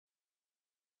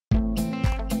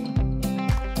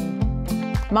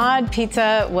Mod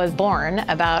Pizza was born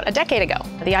about a decade ago.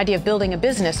 The idea of building a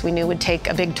business we knew would take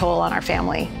a big toll on our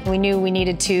family. We knew we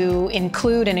needed to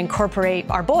include and incorporate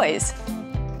our boys.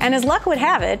 And as luck would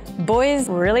have it, boys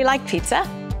really like pizza.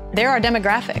 They're our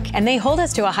demographic, and they hold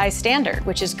us to a high standard,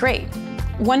 which is great.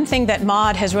 One thing that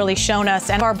Mod has really shown us,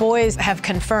 and our boys have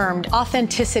confirmed,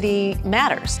 authenticity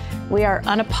matters. We are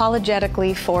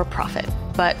unapologetically for profit,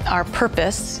 but our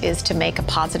purpose is to make a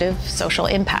positive social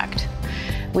impact.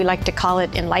 We like to call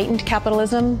it enlightened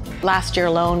capitalism. Last year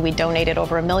alone, we donated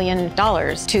over $1 million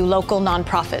to local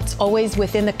nonprofits, always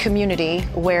within the community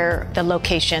where the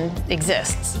location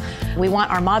exists. We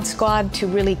want our Mod Squad to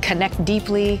really connect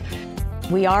deeply.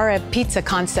 We are a pizza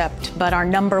concept, but our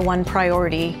 #1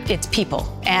 priority, it's people.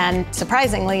 And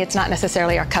surprisingly, it's not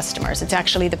necessarily our customers. It's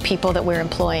actually the people that we're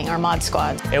employing, our Mod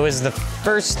Squad. It was the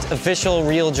first official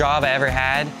real job I ever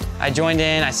had. I joined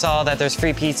in, I saw that there's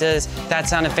free pizzas. That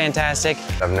sounded fantastic.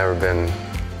 I've never been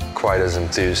quite as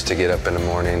enthused to get up in the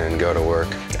morning and go to work.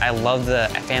 I love the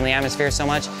family atmosphere so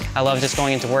much. I love just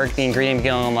going into work, being greeted and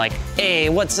going like, hey,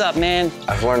 what's up, man?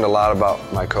 I've learned a lot about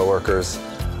my coworkers.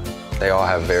 They all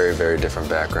have very, very different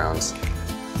backgrounds.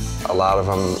 A lot of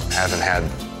them haven't had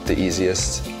the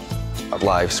easiest of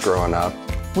lives growing up.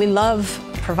 We love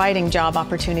providing job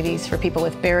opportunities for people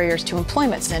with barriers to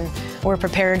employment, and we're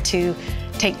prepared to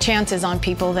take chances on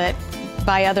people that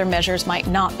by other measures might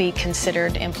not be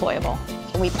considered employable.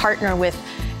 We partner with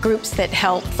groups that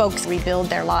help folks rebuild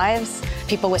their lives,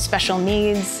 people with special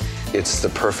needs. It's the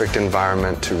perfect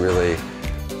environment to really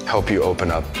help you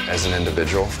open up as an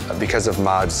individual because of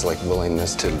Mod's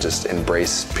willingness to just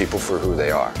embrace people for who they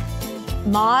are.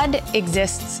 Mod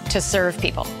exists to serve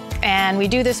people, and we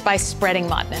do this by spreading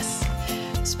Modness.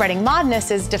 Spreading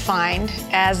Modness is defined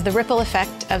as the ripple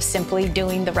effect of simply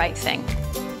doing the right thing.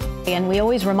 And we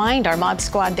always remind our Mod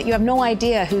Squad that you have no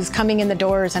idea who's coming in the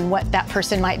doors and what that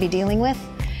person might be dealing with.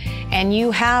 And you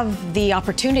have the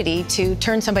opportunity to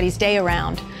turn somebody's day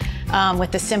around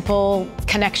with a simple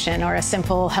connection or a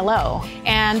simple hello.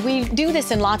 And we do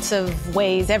this in lots of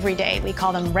ways every day. We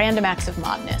call them random acts of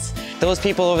Modness. Those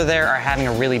people over there are having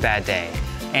a really bad day.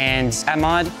 And at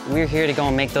Mod, we're here to go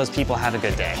and make those people have a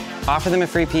good day. Offer them a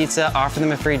free pizza, offer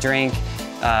them a free drink.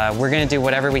 We're gonna do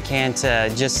whatever we can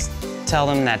to just tell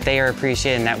them that they are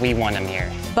appreciated and that we want them here.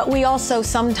 But we also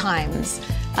sometimes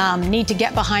need to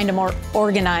get behind a more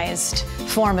organized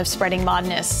form of spreading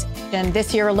Modness. And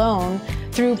this year alone,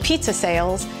 through pizza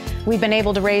sales, we've been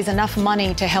able to raise enough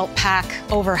money to help pack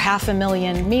over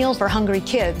 500,000 meals for hungry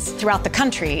kids throughout the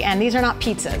country. And these are not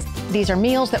pizzas. These are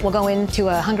meals that will go into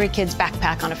a hungry kid's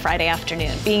backpack on a Friday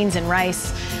afternoon. Beans and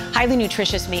rice, highly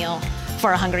nutritious meal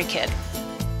for a hungry kid.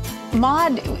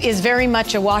 Mod is very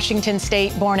much a Washington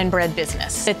State born and bred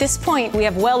business. At this point, we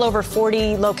have well over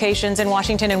 40 locations in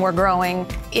Washington and we're growing.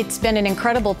 It's been an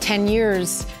incredible 10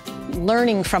 years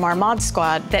learning from our Mod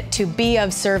Squad that to be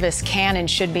of service can and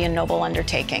should be a noble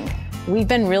undertaking. We've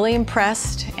been really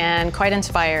impressed and quite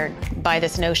inspired by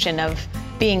this notion of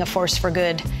being a force for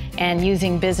good and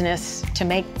using business to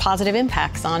make positive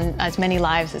impacts on as many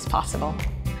lives as possible.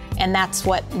 And that's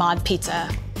what Mod Pizza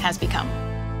has become.